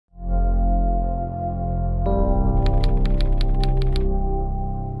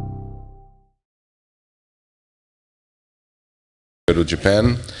Kyoto,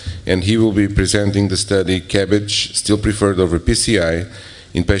 Japan, and he will be presenting the study CABG, still preferred over PCI,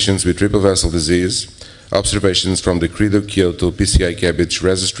 in patients with triple vessel disease, observations from the Credo Kyoto PCI CABG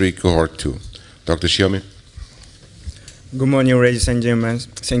Registry Cohort 2. Dr. Shiomi. Good morning, ladies and gentlemen.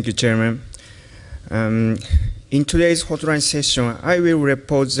 Thank you, Chairman. In today's hotline session, I will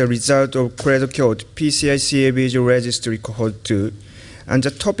report the result of Credo Kyoto PCI CABG Registry Cohort 2. And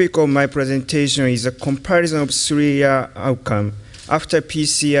the topic of my presentation is a comparison of 3-year outcome after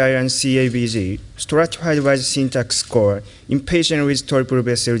PCI and CABG, stratified by the syntax score in patients with triple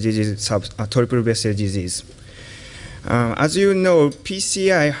vessel disease. As you know,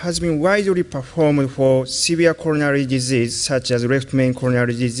 PCI has been widely performed for severe coronary disease, such as left main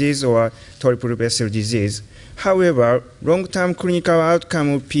coronary disease or triple vessel disease. However, long-term clinical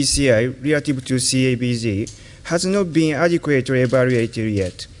outcome of PCI relative to CABG has not been adequately evaluated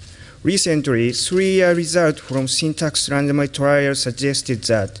yet. Recently, 3-year results from syntax randomized trial suggested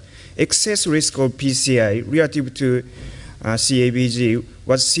that excess risk of PCI relative to CABG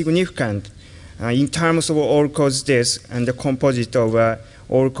was significant in terms of all-cause death and the composite of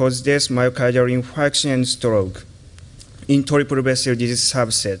all-cause death, myocardial infarction, and stroke in triple vessel disease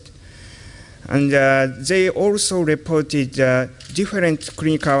subset. And they also reported different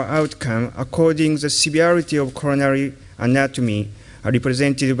clinical outcome according to the severity of coronary anatomy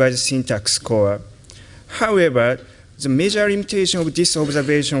represented by the syntax score. However, the major limitation of this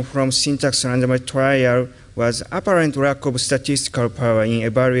observation from syntax randomized trial was apparent lack of statistical power in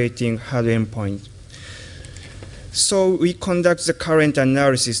evaluating hard endpoint. So we conduct the current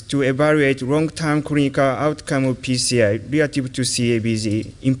analysis to evaluate long-term clinical outcome of PCI relative to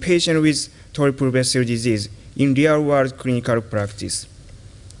CABG in patients with triple vessel disease in real-world clinical practice.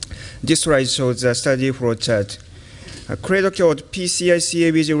 This slide shows the study flow chart. Credo Kyoto PCI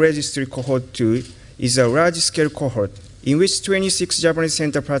CABG Registry Cohort 2 is a large-scale cohort in which 26 Japanese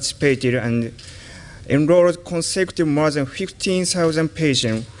centers participated and enrolled consecutive more than 15,000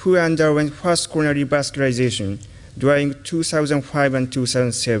 patients who underwent first coronary vascularization during 2005 and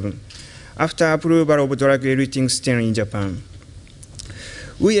 2007 after approval of drug-eluting stent in Japan.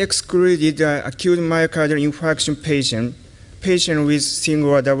 We excluded acute myocardial infarction patients with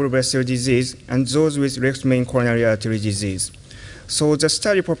single or double vessel disease, and those with left main coronary artery disease. So the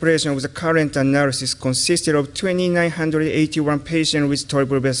study population of the current analysis consisted of 2,981 patients with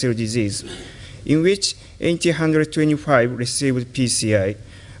triple vessel disease, in which 1,825 received PCI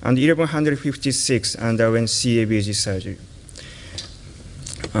and 1,156 underwent CABG surgery.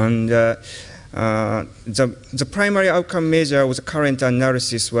 And the primary outcome measure of the current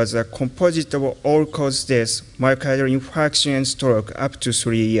analysis was a composite of all-cause death, myocardial infarction, and stroke up to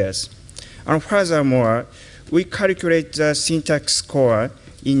 3 years. And furthermore, we calculate the syntax score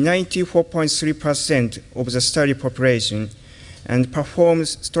in 94.3% of the study population and perform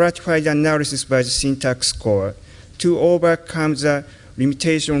stratified analysis by the syntax score to overcome the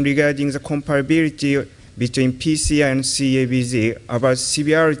limitation regarding the comparability between PCI and CABG about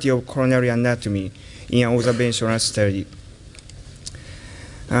severity of coronary anatomy in an observational study.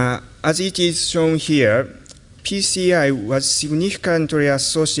 As it is shown here, PCI was significantly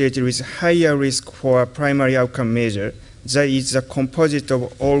associated with higher risk for a primary outcome measure, that is the composite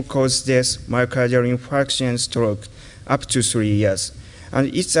of all-cause death, myocardial infarction, and stroke up to 3 years,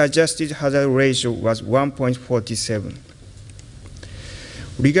 and its adjusted hazard ratio was 1.47.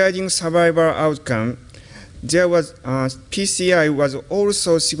 Regarding survival outcome, there was PCI was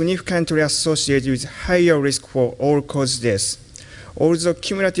also significantly associated with higher risk for all-cause death, although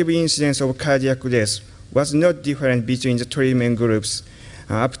cumulative incidence of cardiac death was not different between the treatment groups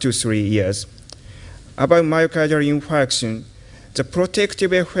up to 3 years. About myocardial infarction, the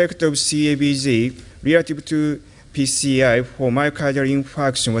protective effect of CABG relative to PCI for myocardial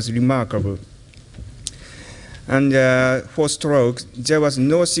infarction was remarkable. And for stroke, there was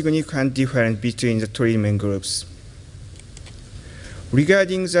no significant difference between the treatment groups.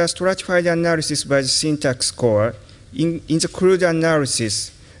 Regarding the stratified analysis by the syntax score, in the crude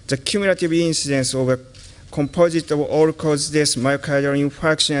analysis, the cumulative incidence of a composite of all-cause death, myocardial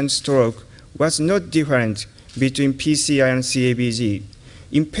infarction, and stroke was not different between PCI and CABG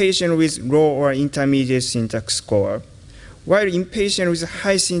in patients with low or intermediate syntax score, while in patients with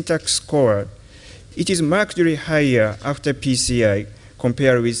high syntax score, it is markedly higher after PCI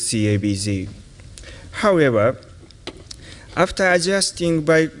compared with CABG. However, after adjusting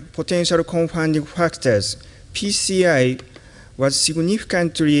by potential confounding factors, PCI was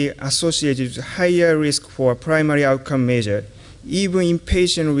significantly associated with higher risk for a primary outcome measure, even in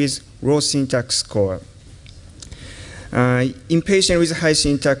patients with low syntax score. In patients with high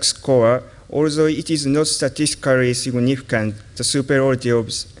syntax score, although it is not statistically significant, the superiority of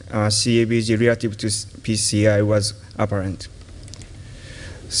CABG relative to PCI was apparent.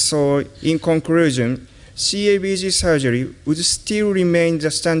 So, in conclusion, CABG surgery would still remain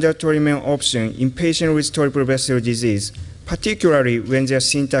the standard treatment option in patients with triple vessel disease, particularly when their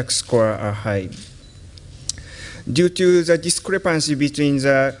syntax scores are high. Due to the discrepancy between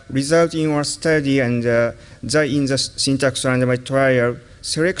the result in our study and that in the syntax randomized trial,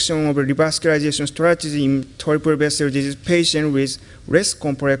 selection of a revascularization strategy in triple vessel disease patients with less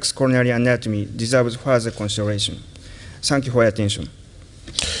complex coronary anatomy deserves further consideration. Thank you for your attention.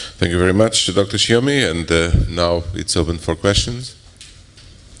 Thank you very much, Dr. Shiomi, and now it's open for questions.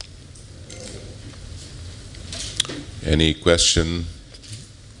 Any question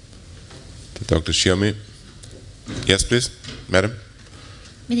to Dr. Shiomi? Yes, please, Madam.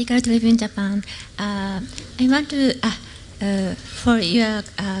 Medical Tribune Japan. I want to, for your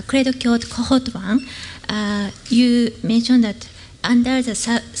Cradle Kyoto cohort 1, you mentioned that under the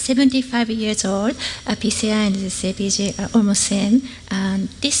 75 years old, PCI and the CABG are almost same.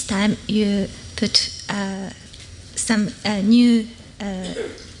 This time you put some new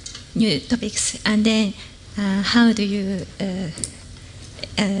topics, and then how do you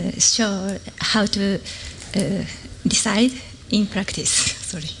show how to decide in practice?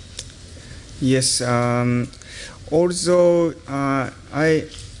 Sorry. Yes. Although I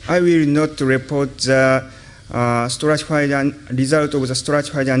will not report the stratified result of the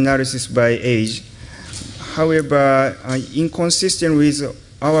stratified analysis by age. However, inconsistent with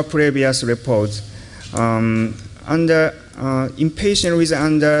our previous reports, in patients with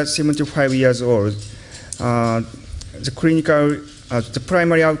under 75 years old, the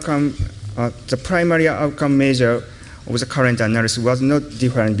primary outcome measure of the current analysis was not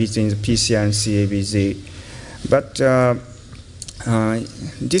different between the PCI and CABG. But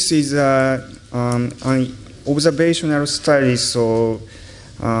this is an observational study, so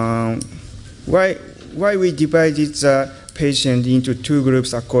why we divided the patient into two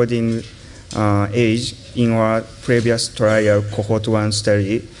groups according age in our previous trial, cohort 1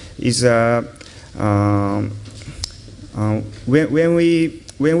 study, is when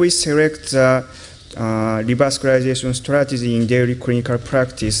we select the revascularization strategy in daily clinical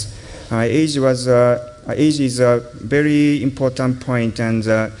practice, age is a very important point, and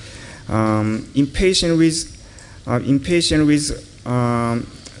in patients with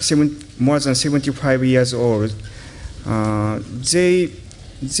more than 75 years old, they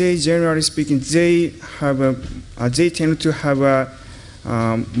generally speaking they tend to have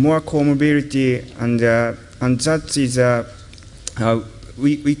more comorbidity, and that is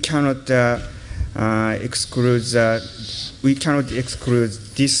we cannot exclude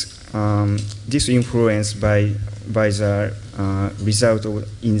this influence by the result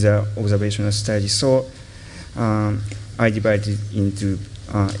in the observational study. So I divided into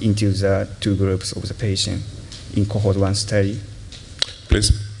the two groups of the patient in cohort 1 study.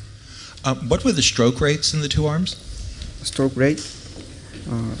 Please. What were the stroke rates in the two arms? Stroke rate?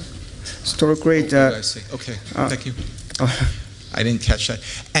 Stroke rate. I see. Okay, thank you. I didn't catch that.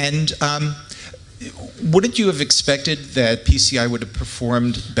 And wouldn't you have expected that PCI would have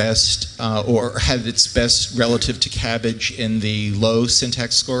performed best or had its best relative to CABG in the low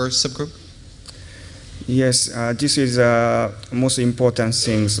syntax score subgroup? Yes, this is most important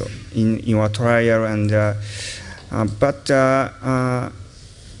things in our trial, and but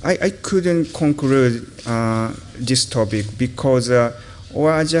I couldn't conclude this topic because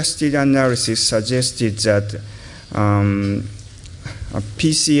our adjusted analysis suggested that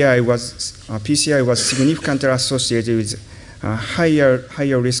PCI was significantly associated with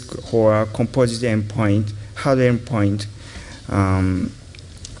higher risk for composite endpoint, hard endpoint,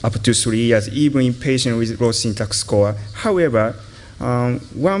 up to 3 years, even in patients with low syntax score. However,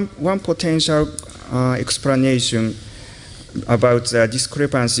 one potential explanation about the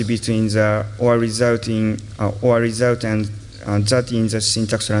discrepancy between the OR result and that in the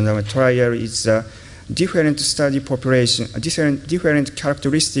syntax randomized trial is different study population, different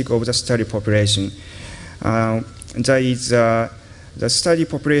characteristic of the study population. That is, the study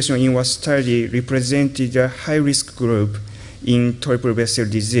population in our study represented a high-risk group in triple vessel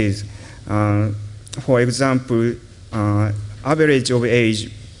disease. For example, average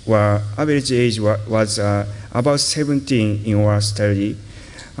age was about 17 in our study,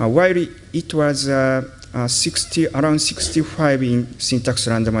 while it was around 65 in syntax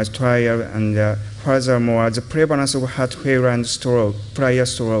randomized trial, and furthermore, the prevalence of heart failure and prior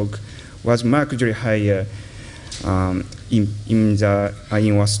stroke was markedly higher in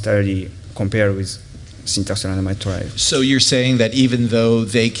our study compared with syntax randomized trial. So you're saying that even though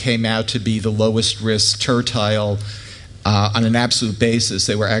they came out to be the lowest risk tertile on an absolute basis,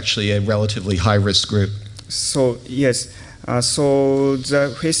 they were actually a relatively high risk group? So yes, so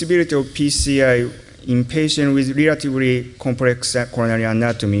the feasibility of PCI in patients with relatively complex coronary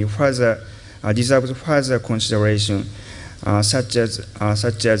anatomy deserves further consideration, such as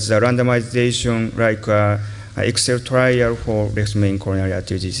the randomization like Excel trial for left main coronary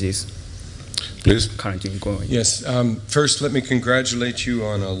artery disease. Please. Currently going. Yes. First, let me congratulate you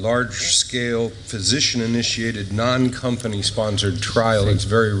on a large-scale, physician-initiated, non-company-sponsored trial. It's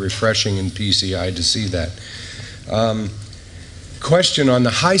very refreshing in PCI to see that. Question on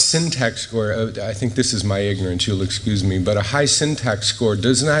the high syntax score. I think this is my ignorance, you'll excuse me, but a high syntax score,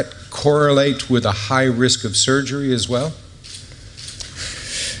 does that correlate with a high risk of surgery as well?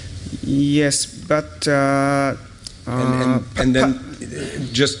 Yes, but... and then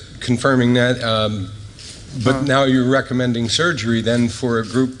just confirming that, but now you're recommending surgery then for a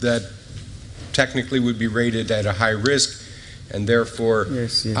group that technically would be rated at a high risk and therefore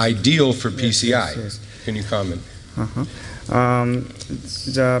ideal for PCI. Yes. Can you comment?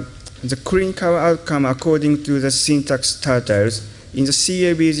 The clinical outcome according to the syntax tertiles in the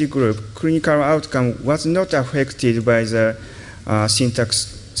CABG group, clinical outcome was not affected by the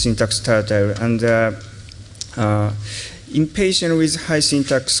syntax tertile, and in patients with high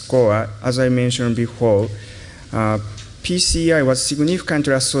syntax score, as I mentioned before, PCI was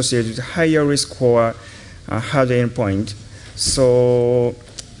significantly associated with higher risk for hard endpoint. So,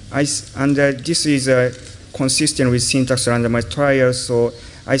 this is consistent with syntax randomized trials. So,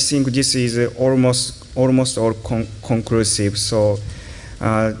 I think this is almost all conclusive. So,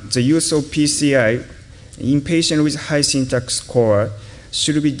 the use of PCI in patients with high syntax score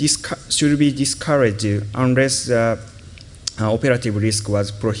should be discouraged unless the operative risk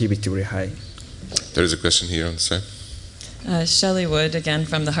was prohibitively high. There is a question here on the side. Shelley Wood, again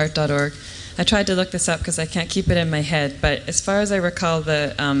from theheart.org. I tried to look this up because I can't keep it in my head, but as far as I recall,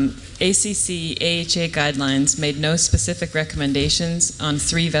 the ACC AHA guidelines made no specific recommendations on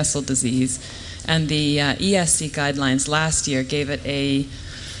 3-vessel disease, and the ESC guidelines last year gave it a,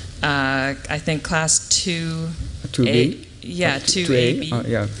 I think, class 2A. Yeah, 2A.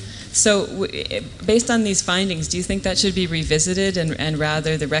 Yeah. So based on these findings, do you think that should be revisited and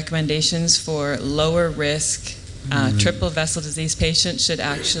rather the recommendations for lower risk triple vessel disease patients should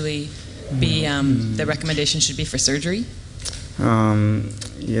actually be, the recommendation should be for surgery?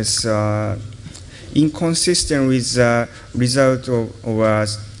 Yes, inconsistent with the result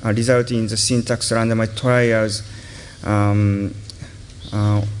result in the syntax randomized trials,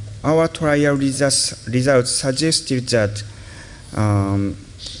 our trial results suggested that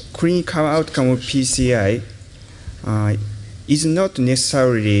clinical outcome of PCI is not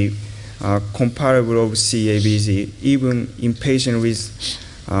necessarily comparable of CABG, even in patients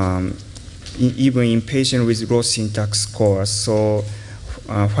with low syntax score. So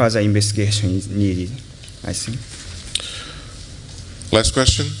further investigation is needed, I think. Last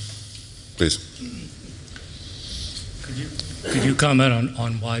question, please. Could you comment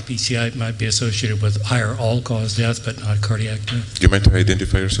on why PCI might be associated with higher all-cause death but not cardiac death? Do you mind to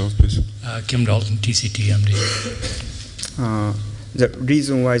identify yourself, please? Kim Dalton, TCT, MD. The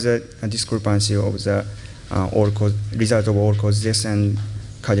reason why the discrepancy of the result of all-cause death and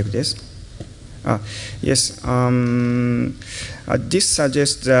cardiac death? Yes, this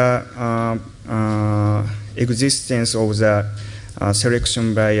suggests the existence of the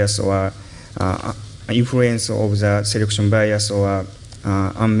selection bias or influence of the selection bias or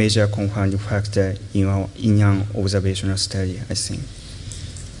unmeasured confounding factor in an observational study, I think.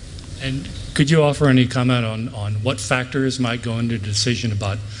 And could you offer any comment on what factors might go into the decision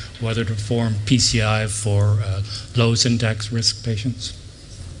about whether to perform PCI for low syntax risk patients?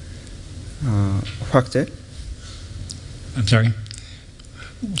 Factor? I'm sorry?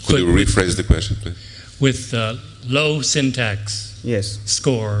 Could you rephrase the question, please? With low syntax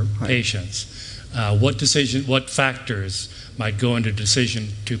score patients, what factors might go into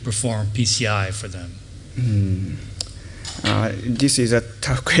decision to perform PCI for them? This is a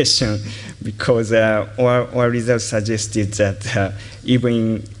tough question because our results suggested that even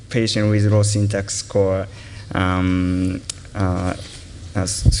in patients with low syntax score,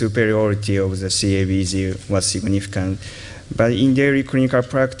 superiority of the CABG was significant. But in daily clinical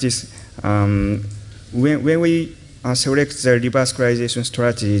practice, when we select the revascularization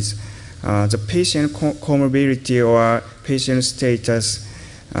strategies, the patient comorbidity or patient status,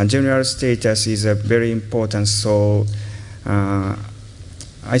 general status is very important. So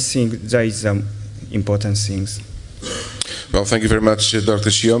I think that is important things. Well, thank you very much, Dr.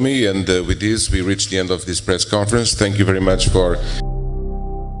 Shiomi, and with this we reach the end of this press conference. Thank you very much for